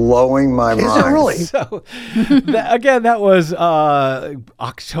blowing my mind. Is it really? So, again, that was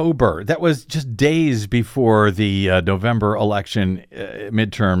October. That was just days before the November election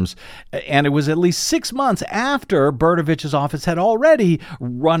midterms. And it was at least 6 months after Brnovich's office had already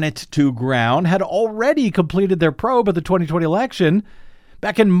run it to ground, had already completed their probe of the 2020 election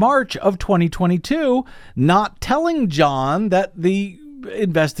back in March of 2022, not telling John that the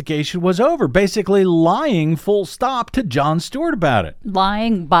investigation was over, basically lying full stop to Jon Stewart about it.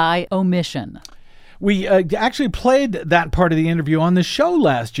 Lying by omission. We actually played that part of the interview on the show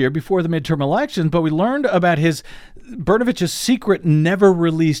last year before the midterm elections, but we learned about Brnovich's secret never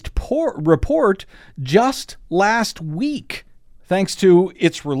released report just last week, thanks to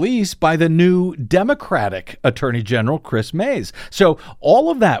its release by the new Democratic Attorney General, Chris Mays. So all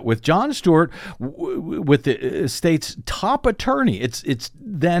of that with Jon Stewart, with the state's top attorney, its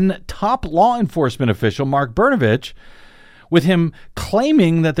then top law enforcement official, Mark Brnovich, with him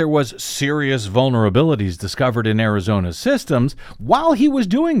claiming that there was serious vulnerabilities discovered in Arizona's systems. While he was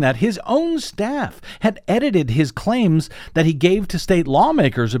doing that, his own staff had edited his claims that he gave to state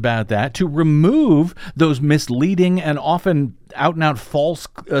lawmakers about that to remove those misleading and often out-and-out false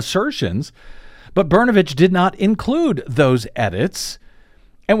assertions. But Brnovich did not include those edits,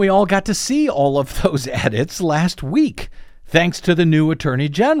 and we all got to see all of those edits last week, thanks to the new Attorney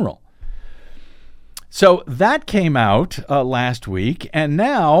General. So that came out last week, and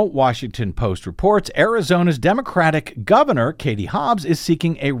now Washington Post reports Arizona's Democratic governor, Katie Hobbs, is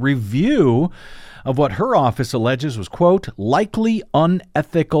seeking a review of what her office alleges was, quote, likely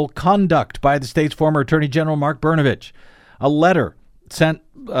unethical conduct by the state's former Attorney General, Mark Brnovich. A letter sent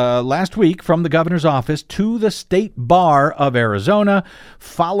last week from the governor's office to the State Bar of Arizona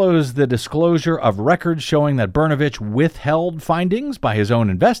follows the disclosure of records showing that Brnovich withheld findings by his own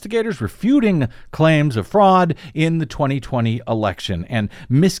investigators, refuting claims of fraud in the 2020 election, and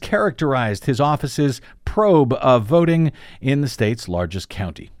mischaracterized his office's probe of voting in the state's largest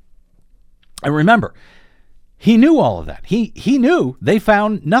county. And remember, he knew all of that. He knew they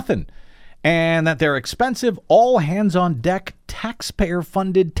found nothing, and that their expensive, all-hands-on-deck,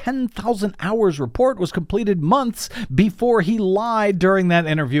 taxpayer-funded 10,000 hours report was completed months before he lied during that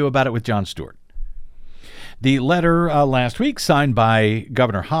interview about it with Jon Stewart. The letter last week, signed by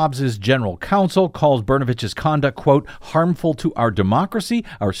Governor Hobbs's general counsel, calls Brnovich's conduct, quote, harmful to our democracy,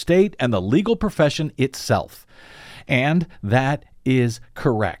 our state, and the legal profession itself. And that is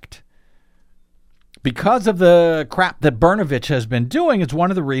correct. Because of the crap that Brnovich has been doing, it's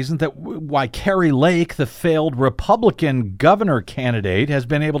one of the reasons why Kari Lake, the failed Republican governor candidate, has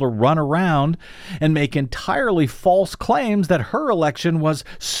been able to run around and make entirely false claims that her election was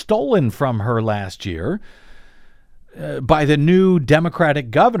stolen from her last year by the new Democratic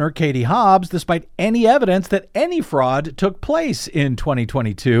governor, Katie Hobbs, despite any evidence that any fraud took place in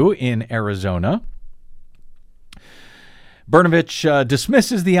 2022 in Arizona. Brnovich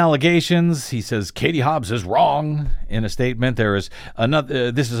dismisses the allegations. He says Katie Hobbs is wrong in a statement.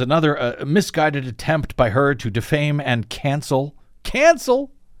 This is another misguided attempt by her to defame and cancel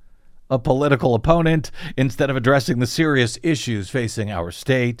a political opponent instead of addressing the serious issues facing our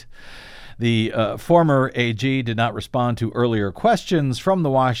state. The former AG did not respond to earlier questions from the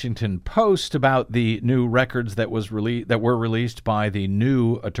Washington Post about the new records that were released by the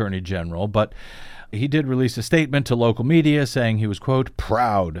new Attorney General, but he did release a statement to local media saying he was, quote,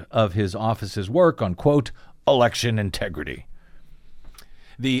 proud of his office's work on, quote, election integrity.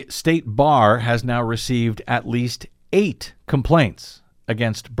 The state bar has now received at least 8 complaints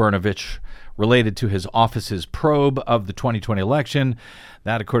against Brnovich related to his office's probe of the 2020 election.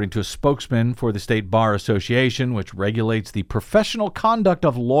 That, according to a spokesman for the State Bar Association, which regulates the professional conduct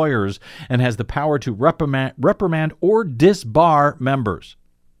of lawyers and has the power to reprimand or disbar members.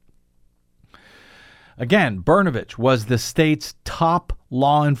 Again, Brnovich was the state's top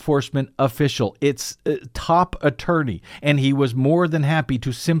law enforcement official, its top attorney, and he was more than happy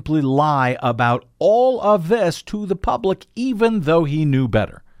to simply lie about all of this to the public, even though he knew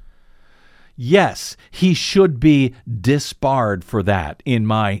better. Yes, he should be disbarred for that, in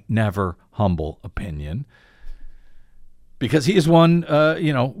my never humble opinion. Because he is one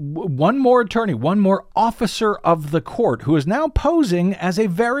more attorney, one more officer of the court who is now posing as a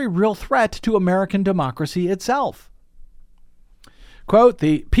very real threat to American democracy itself. Quote,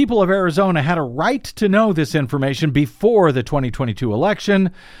 the people of Arizona had a right to know this information before the 2022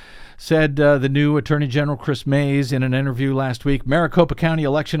 election, said the new Attorney General Chris Mays in an interview last week. Maricopa County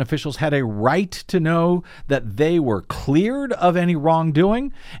election officials had a right to know that they were cleared of any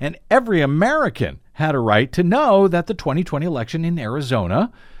wrongdoing, and every American had a right to know that the 2020 election in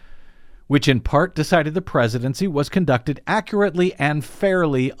Arizona which in part decided the presidency was conducted accurately and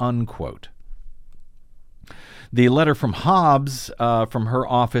fairly, unquote. The letter from Hobbs, from her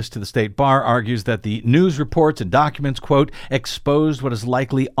office to the state bar, argues that the news reports and documents, quote, exposed what is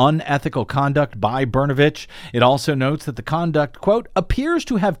likely unethical conduct by Brnovich. It also notes that the conduct, quote, appears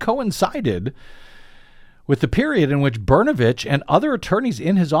to have coincided with the period in which Brnovich and other attorneys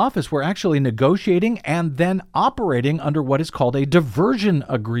in his office were actually negotiating and then operating under what is called a diversion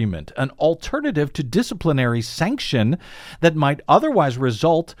agreement, an alternative to disciplinary sanction that might otherwise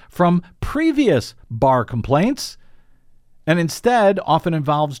result from previous bar complaints and instead often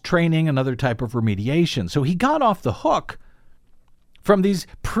involves training and other type of remediation. So he got off the hook from these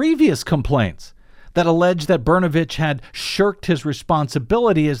previous complaints that alleged that Brnovich had shirked his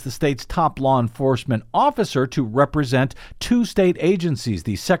responsibility as the state's top law enforcement officer to represent two state agencies,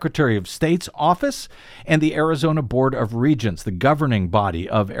 the Secretary of State's office and the Arizona Board of Regents, the governing body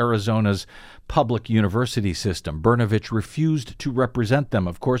of Arizona's public university system. Brnovich refused to represent them.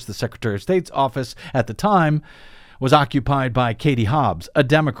 Of course, the Secretary of State's office at the time was occupied by Katie Hobbs, a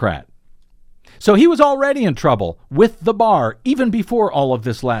Democrat. So he was already in trouble with the bar even before all of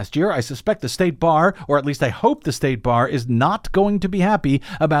this last year. I suspect the state bar, or at least I hope the state bar, is not going to be happy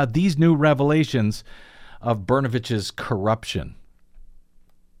about these new revelations of Brnovich's corruption.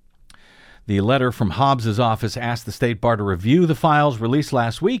 The letter from Hobbs's office asked the state bar to review the files released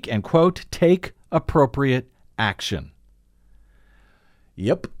last week and, quote, take appropriate action.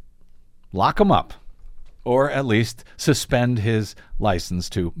 Yep. Lock him up. Or at least suspend his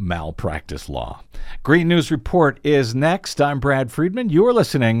license to malpractice law. Green News Report is next. I'm Brad Friedman. You're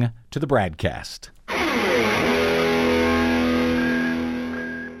listening to the BradCast.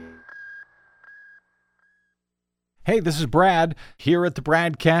 Hey, this is Brad. Here at the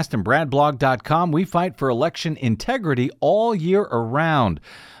BradCast and BradBlog.com, we fight for election integrity all year around,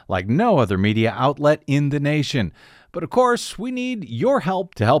 like no other media outlet in the nation. But of course, we need your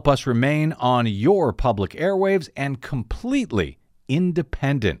help to help us remain on your public airwaves and completely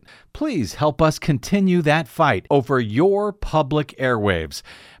independent. Please help us continue that fight over your public airwaves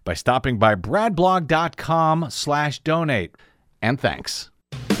by stopping by bradblog.com/donate. And thanks.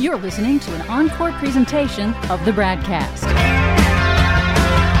 You're listening to an Encore presentation of the BradCast.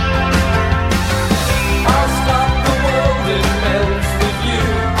 I'll stop the world, it melts with you.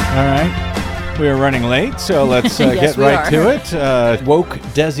 All right. We are running late, so let's Yes, get right to it. Woke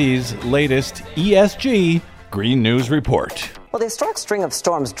Desi's latest ESG Green News Report. Well, the historic string of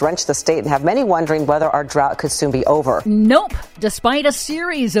storms drenched the state and have many wondering whether our drought could soon be over. Nope. Despite a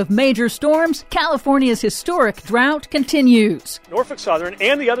series of major storms, California's historic drought continues. Norfolk Southern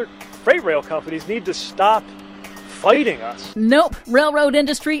and the other freight rail companies need to stop fighting us. Nope. Railroad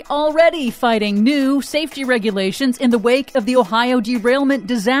industry already fighting new safety regulations in the wake of the Ohio derailment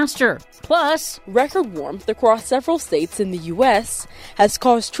disaster. Plus, record warmth across several states in the U.S. has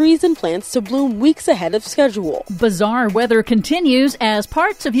caused trees and plants to bloom weeks ahead of schedule. Bizarre weather continues as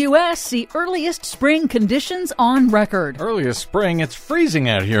parts of U.S. see earliest spring conditions on record. Earliest spring, it's freezing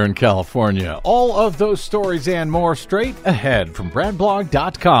out here in California. All of those stories and more straight ahead from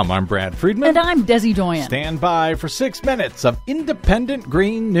BradBlog.com. I'm Brad Friedman. And I'm Desi Doyen. Stand by for 6 minutes of independent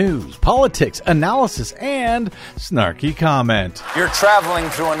green news, politics, analysis, and snarky comment. You're traveling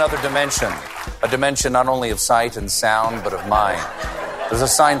through another dimension, a dimension not only of sight and sound, but of mind. There's a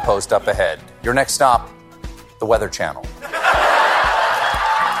signpost up ahead. Your next stop, the Weather Channel.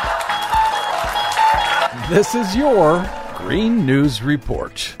 This is your Green News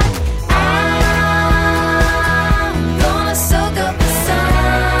Report.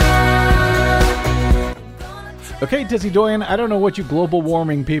 Okay, Desi Doyen, I don't know what you global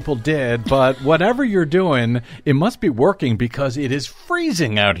warming people did, but whatever you're doing, it must be working because it is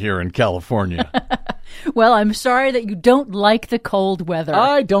freezing out here in California. Well, I'm sorry that you don't like the cold weather.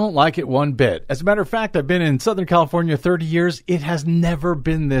 I don't like it one bit. As a matter of fact, I've been in Southern California 30 years. It has never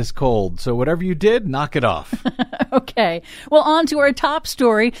been this cold. So whatever you did, knock it off. Okay. Well, on to our top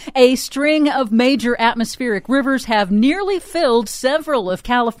story. A string of major atmospheric rivers have nearly filled several of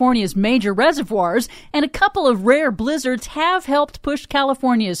California's major reservoirs, and a couple of rare blizzards have helped push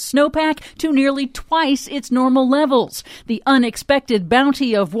California's snowpack to nearly twice its normal levels. The unexpected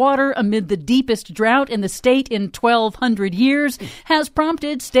bounty of water amid the deepest drought drought in the state in 1,200 years has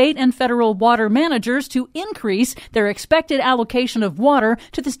prompted state and federal water managers to increase their expected allocation of water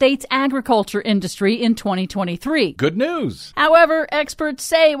to the state's agriculture industry in 2023. Good news. However, experts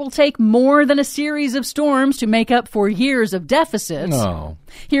say it will take more than a series of storms to make up for years of deficits. No.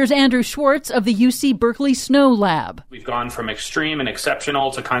 Here's Andrew Schwartz of the UC Berkeley Snow Lab. We've gone from extreme and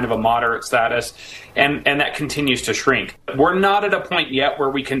exceptional to kind of a moderate status, and that continues to shrink. We're not at a point yet where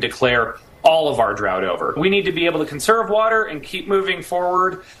we can declare all of our drought over. We need to be able to conserve water and keep moving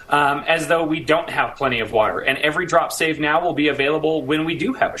forward as though we don't have plenty of water. And every drop saved now will be available when we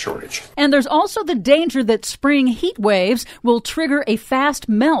do have a shortage. And there's also the danger that spring heat waves will trigger a fast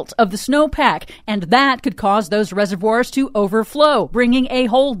melt of the snowpack, and that could cause those reservoirs to overflow, bringing a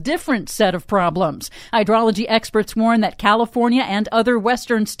whole different set of problems. Hydrology experts warn that California and other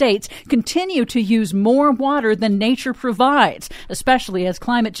western states continue to use more water than nature provides, especially as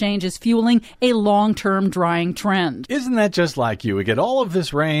climate change is fueling a long-term drying trend. Isn't that just like you? We get all of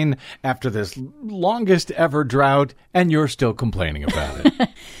this rain after this longest ever drought, and you're still complaining about it.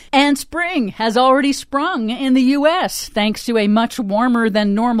 And spring has already sprung in the U.S. thanks to a much warmer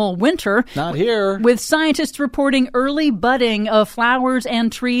than normal winter. Not here. With scientists reporting early budding of flowers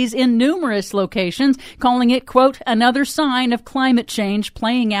and trees in numerous locations, calling it, quote, another sign of climate change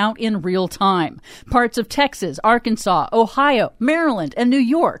playing out in real time. Parts of Texas, Arkansas, Ohio, Maryland, and New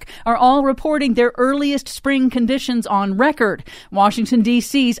York are all reporting their earliest spring conditions on record. Washington,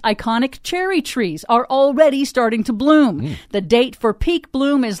 D.C.'s iconic cherry trees are already starting to bloom. The date for peak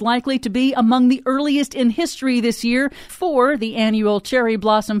bloom is likely to be among the earliest in history this year for the annual Cherry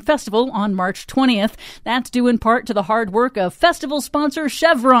Blossom Festival on March 20th. That's due in part to the hard work of festival sponsor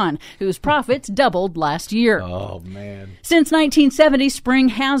Chevron, whose profits doubled last year. Oh, man. Since 1970, spring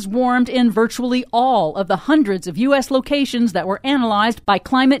has warmed in virtually all of the hundreds of U.S. locations that were analyzed by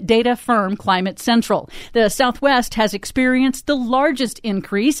climate data firm Climate Central. The Southwest has experienced the largest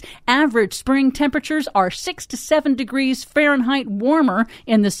increase. Average spring temperatures are 6 to 7 degrees Fahrenheit warmer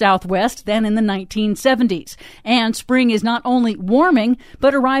in the Southwest than in the 1970s. And spring is not only warming,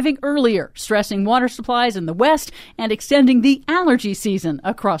 but arriving earlier, stressing water supplies in the West and extending the allergy season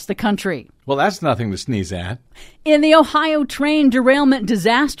across the country. Well, that's nothing to sneeze at. In the Ohio train derailment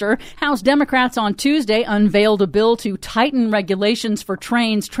disaster, House Democrats on Tuesday unveiled a bill to tighten regulations for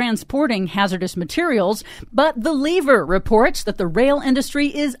trains transporting hazardous materials, but The Lever reports that the rail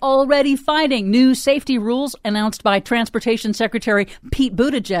industry is already fighting new safety rules announced by Transportation Secretary Pete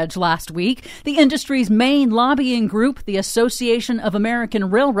Buttigieg last week. The industry's main lobbying group, the Association of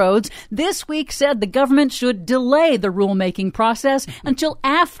American Railroads, this week said the government should delay the rulemaking process until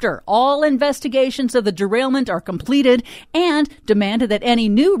after all investigations of the derailment are completed, and demanded that any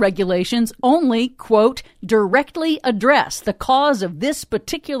new regulations only, quote, directly address the cause of this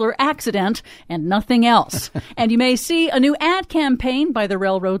particular accident and nothing else. And you may see a new ad campaign by the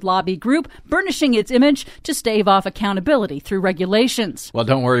railroad lobby group burnishing its image to stave off accountability through regulations. Well,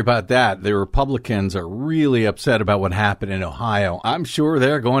 don't worry about that. The Republicans are really upset about what happened in Ohio. I'm sure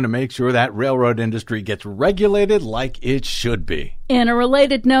they're going to make sure that railroad industry gets regulated like it should be. In a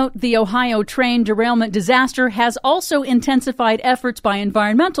related note, the Ohio train derailment disaster has also intensified efforts by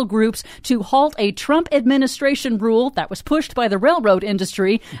environmental groups to halt a Trump administration rule that was pushed by the railroad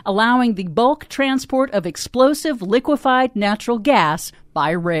industry, allowing the bulk transport of explosive liquefied natural gas by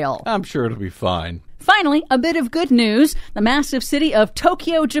rail. I'm sure it'll be fine. Finally, a bit of good news. The massive city of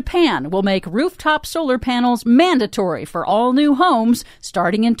Tokyo, Japan will make rooftop solar panels mandatory for all new homes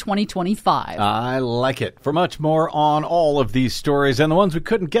starting in 2025. I like it. For much more on all of these stories and the ones we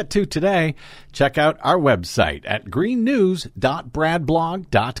couldn't get to today, check out our website at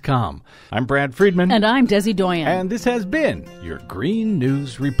greennews.bradblog.com. I'm Brad Friedman. And I'm Desi Doyen. And this has been your Green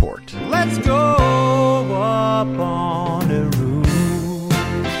News Report. Let's go up on a roof.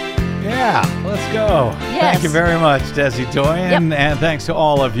 Yeah, let's go. Yes. Thank you very much, Desi Doyen. Yep. And thanks to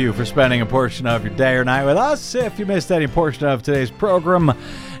all of you for spending a portion of your day or night with us. If you missed any portion of today's program,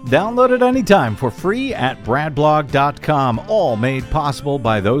 download it anytime for free at bradblog.com. All made possible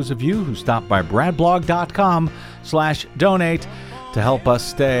by those of you who stop by bradblog.com/donate to help us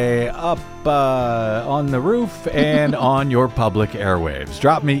stay up on the roof and on your public airwaves.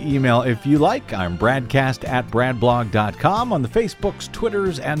 Drop me email if you like. I'm BradCast at bradblog.com. On the Facebooks,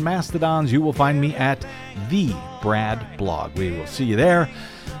 Twitters, and Mastodons, you will find me at The Brad Blog. We will see you there.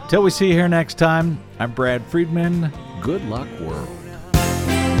 Till we see you here next time, I'm Brad Friedman. Good luck, world.